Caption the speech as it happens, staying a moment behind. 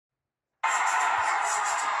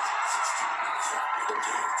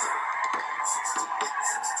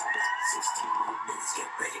Let's get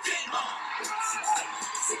ready. Game on.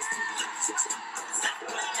 16, 16, stop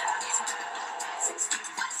right now. 16,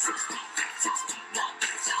 16, 16,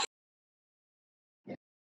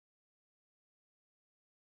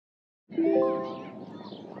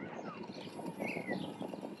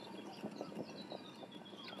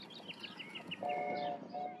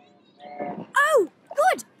 Oh,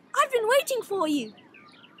 good! I've been waiting for you.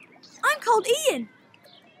 I'm called Ian.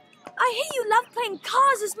 I hear you love playing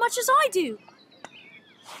cars as much as I do.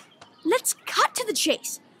 Let's cut to the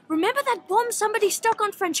chase. Remember that bomb somebody stuck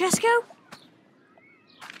on Francesco?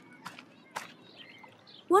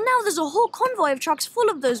 Well, now there's a whole convoy of trucks full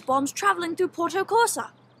of those bombs traveling through Porto Corsa.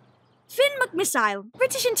 Finn McMissile,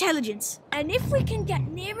 British intelligence. And if we can get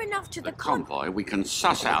near enough to the convoy, we can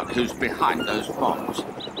suss out who's behind those bombs.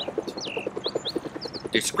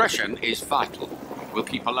 Discretion is vital. We'll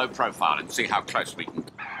keep a low profile and see how close we can.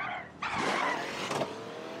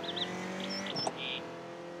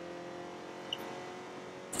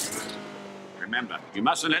 Remember, you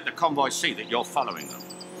mustn't let the convoy see that you're following them.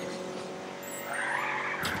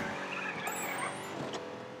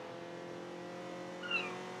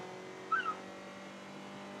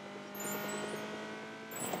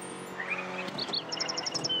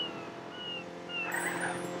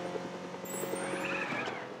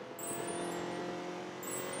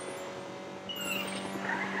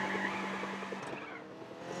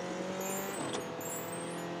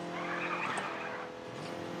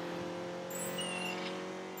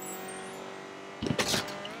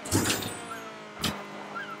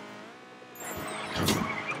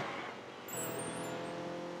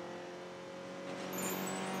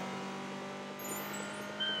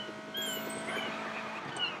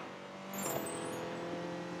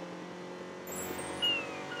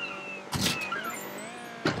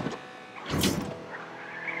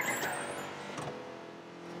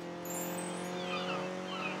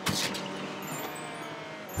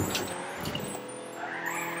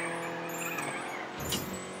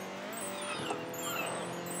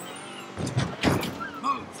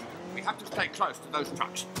 We have to stay close to those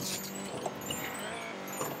trucks.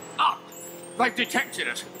 Ah! They've detected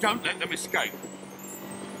us. Don't let them escape.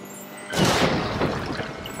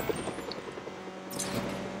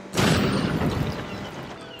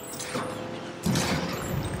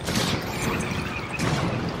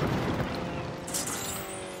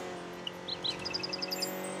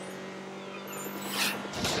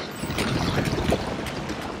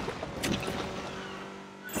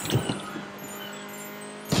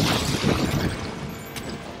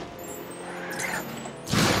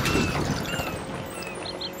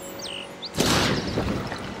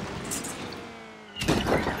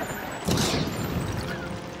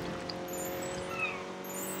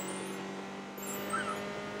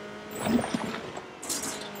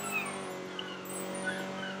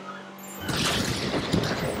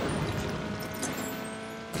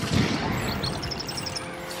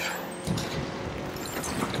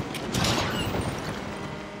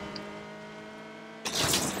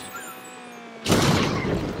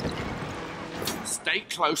 Stay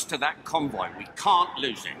close to that convoy. We can't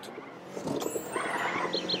lose it.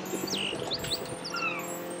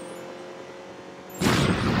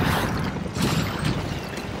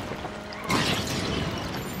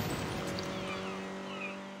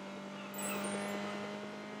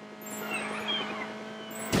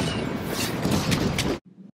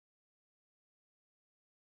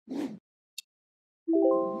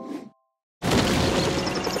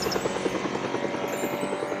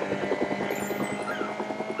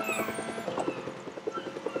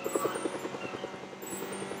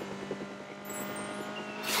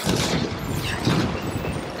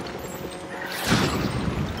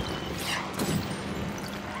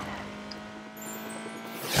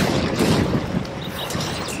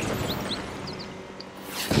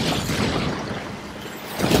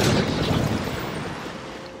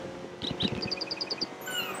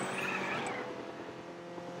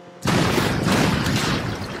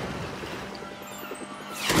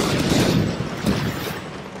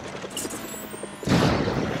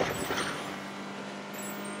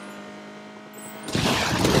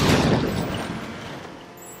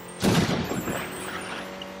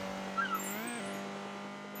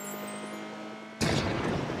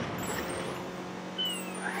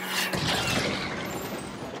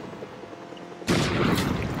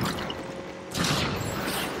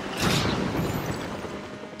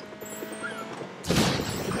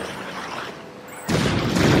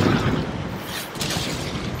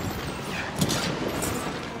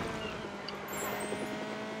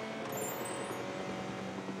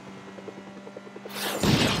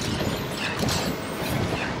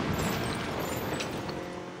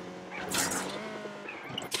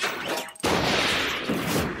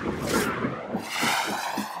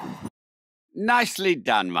 Nicely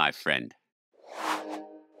done, my friend.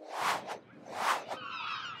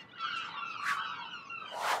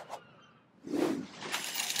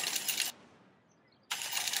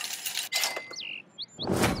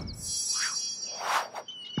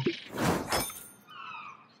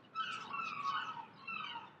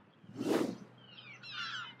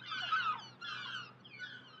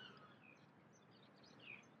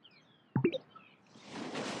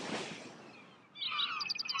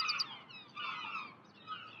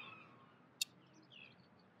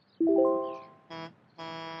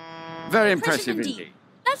 Very impressive indeed.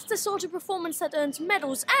 That's the sort of performance that earns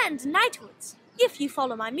medals and knighthoods, if you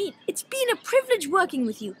follow my meaning. It's been a privilege working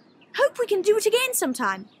with you. Hope we can do it again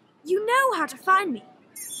sometime. You know how to find me.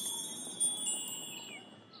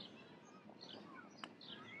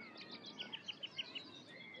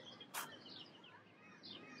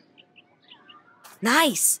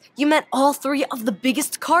 Nice! You met all 3 of the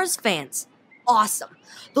biggest Cars fans. Awesome.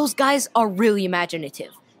 Those guys are really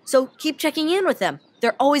imaginative. So keep checking in with them.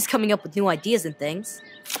 They're always coming up with new ideas and things.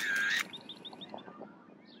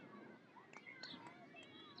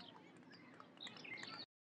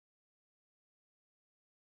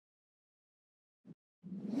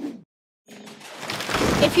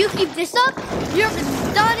 If you keep this up, you're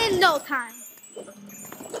done in no time.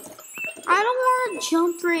 I don't want to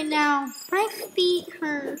jump right now. My feet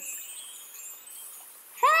hurt.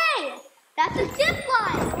 Hey! That's a zip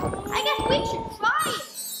line! I guess we should try it.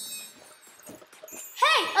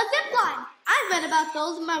 Hey, a zip line! I read about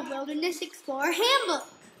those in my Wilderness Explorer handbook.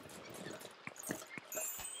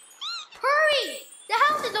 Hurry! The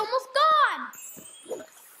house is almost gone!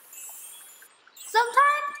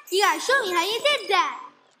 Sometime, you gotta show me how you did that.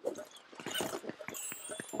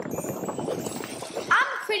 I'm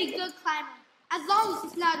a pretty good climber, as long as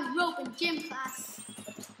it's not a rope in gym class.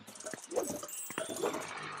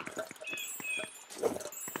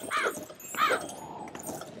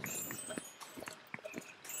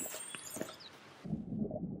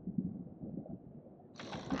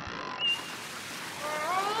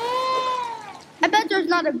 I bet there's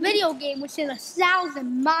not a video game within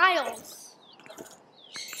 1,000 miles.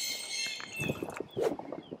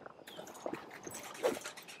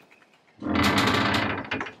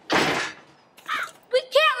 We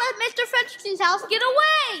can't let Mr. Fredrickson's house get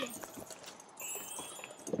away!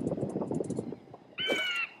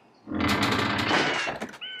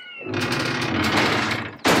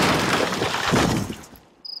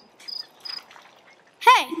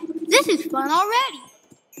 Hey, this is fun already.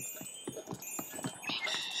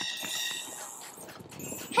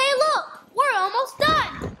 Hey, look, we're almost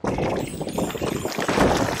done.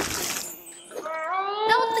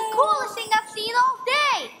 That was the coolest thing I've seen all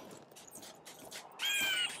day.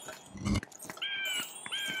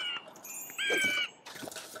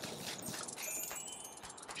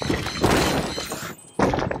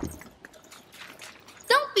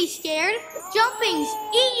 Don't be scared. Jumping's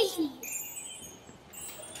easy.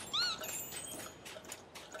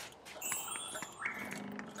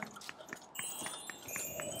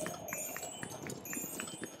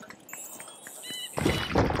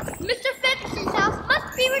 Mr. Fredrickson's house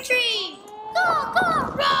must be retrieved! Go, go,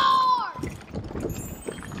 roar!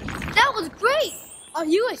 That was great! Are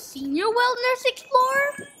you a senior wilderness explorer?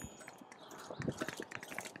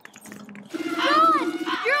 Run!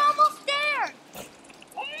 You're almost there!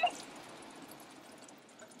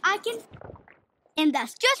 I can... And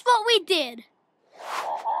that's just what we did.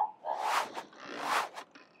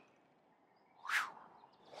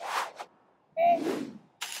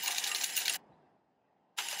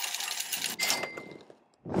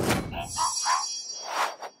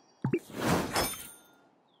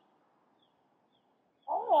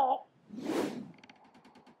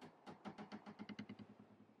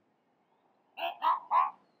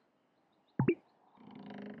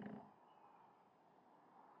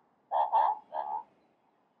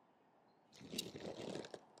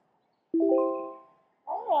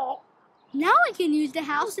 Now I can use the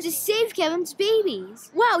house to save Kevin's babies.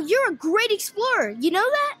 Wow, you're a great explorer. You know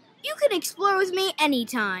that? You can explore with me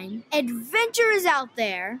anytime. Adventure is out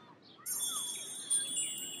there.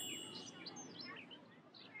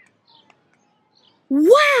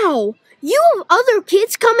 Wow! You have other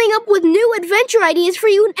kids coming up with new adventure ideas for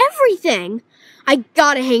you and everything. I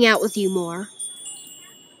gotta hang out with you more.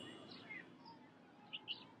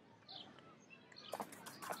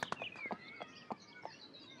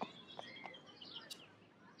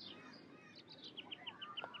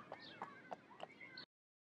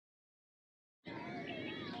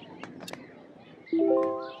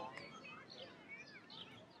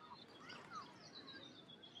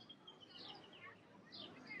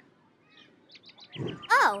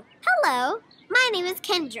 Oh, hello. My name is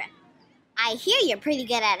Kendra. I hear you're pretty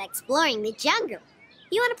good at exploring the jungle.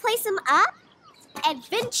 You want to play some up?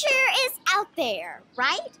 Adventure is out there,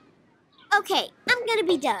 right? Okay, I'm gonna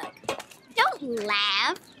be Doug. Don't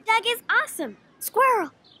laugh. Doug is awesome.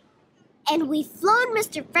 Squirrel. And we've flown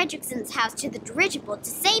Mr. Fredrickson's house to the dirigible to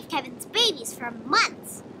save Kevin's babies for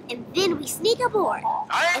months. And then we sneak aboard.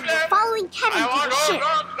 And we're following Kevin to the ship.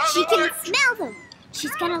 She can smell them.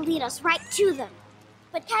 She's gonna lead us right to them.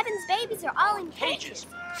 But Kevin's babies are all in cages.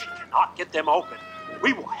 She cannot get them open.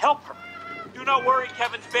 We will help her. Do not worry,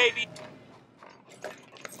 Kevin's baby.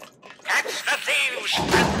 Catch the thieves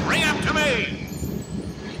and bring them to me!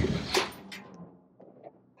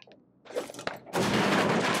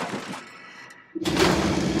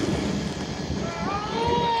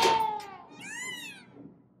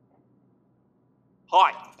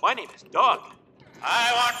 Hi, my name is Doug.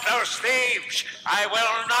 I want those thieves. I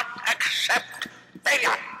will not accept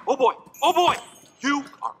failure. Oh boy, you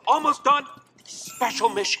are almost done with the special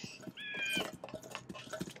mission.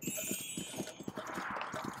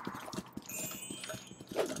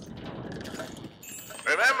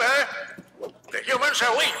 Remember, the humans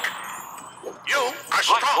are weak. You are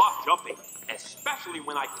strong. I love jumping, especially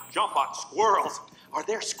when I can jump on squirrels. Are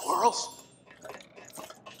there squirrels?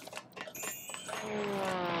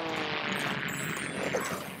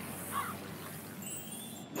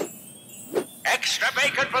 Extra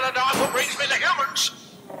bacon for the dog who brings me the humans.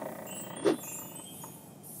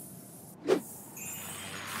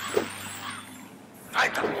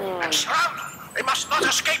 Fight them and surround them. They must not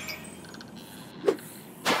escape.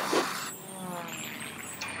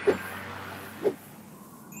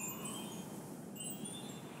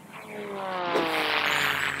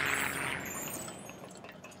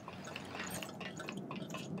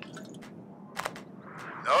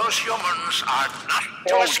 Those humans are not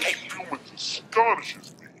to escape.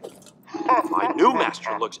 Astonishes me. My new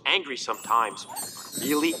master looks angry sometimes.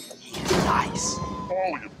 Really, he is nice.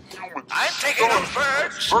 Folly of humans. I'm taking those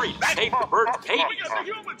birds. Hurry, save the bird's babies. We got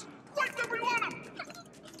the humans. Right there, we want them.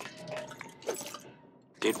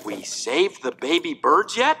 Did we save the baby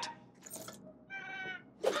birds yet?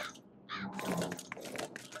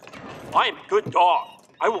 I am a good dog.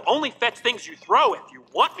 I will only fetch things you throw if you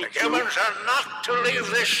want me The to. humans are not to leave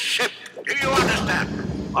this ship. Do you understand?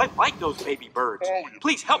 I like those baby birds.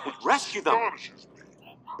 Please help me rescue them. Astonishes me.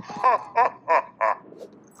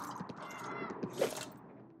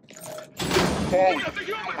 Folly of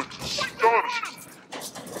humans astonishes me.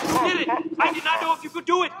 You did it! I did not know if you could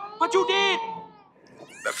do it, but you did!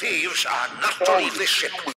 The thieves are not to leave this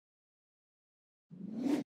ship.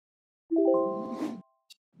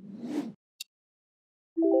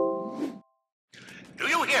 Do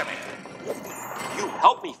you hear me? You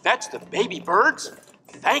helped me fetch the baby birds?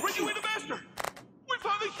 Thank you. Master. We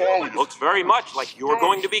found the It looks very much like you are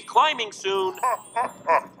going to be climbing soon.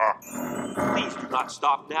 Please do not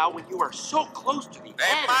stop now when you are so close to the They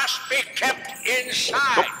end. must be kept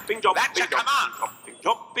inside. Jumping, jumping, That's a command.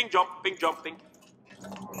 jumping, jumping, jumping.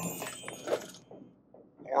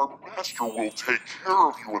 Our master will take care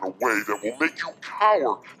of you in a way that will make you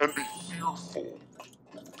cower and be fearful.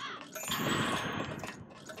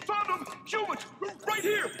 Found them! Humans! Right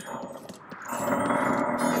here!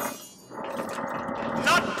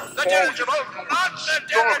 Not the dirigible! Not the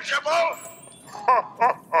dirigible!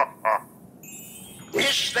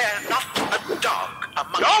 Is there not a dog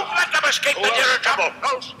among you? Don't let them escape the dirigible!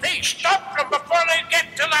 Those thieves, stop them before they get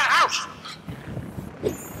to the house!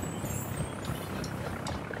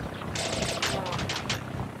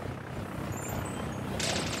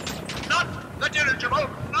 Not the dirigible!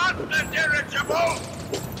 Not the dirigible!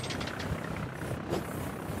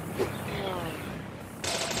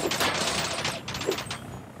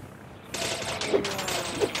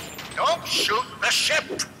 Don't shoot the ship!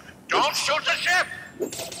 Don't shoot the ship!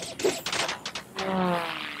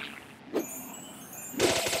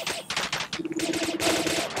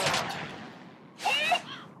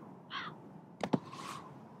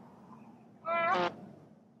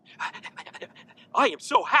 I am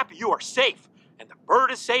so happy you are safe. And the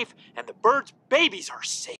bird is safe, and the bird's babies are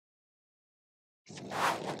safe.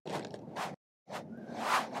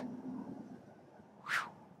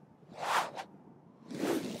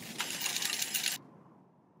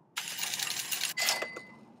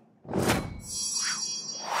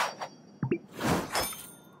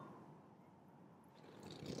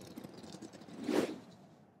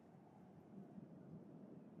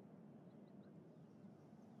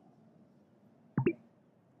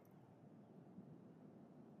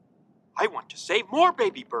 I want to save more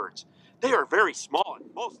baby birds. They are very small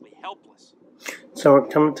and mostly helpless. So we're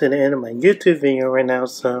coming to the end of my YouTube video right now,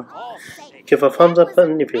 so All safe. give a thumbs up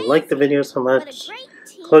button if you like the video so much.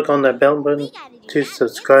 Click on that bell button to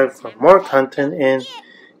subscribe for more content, and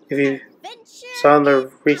if you saw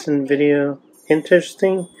the recent video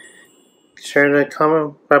interesting, share the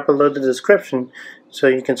comment right below the description so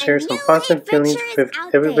you can share some positive feelings with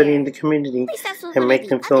everybody in the community and make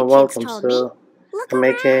them feel welcome. So to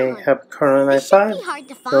make a happy Corona Night 5,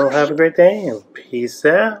 so have a great day and peace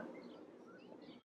out.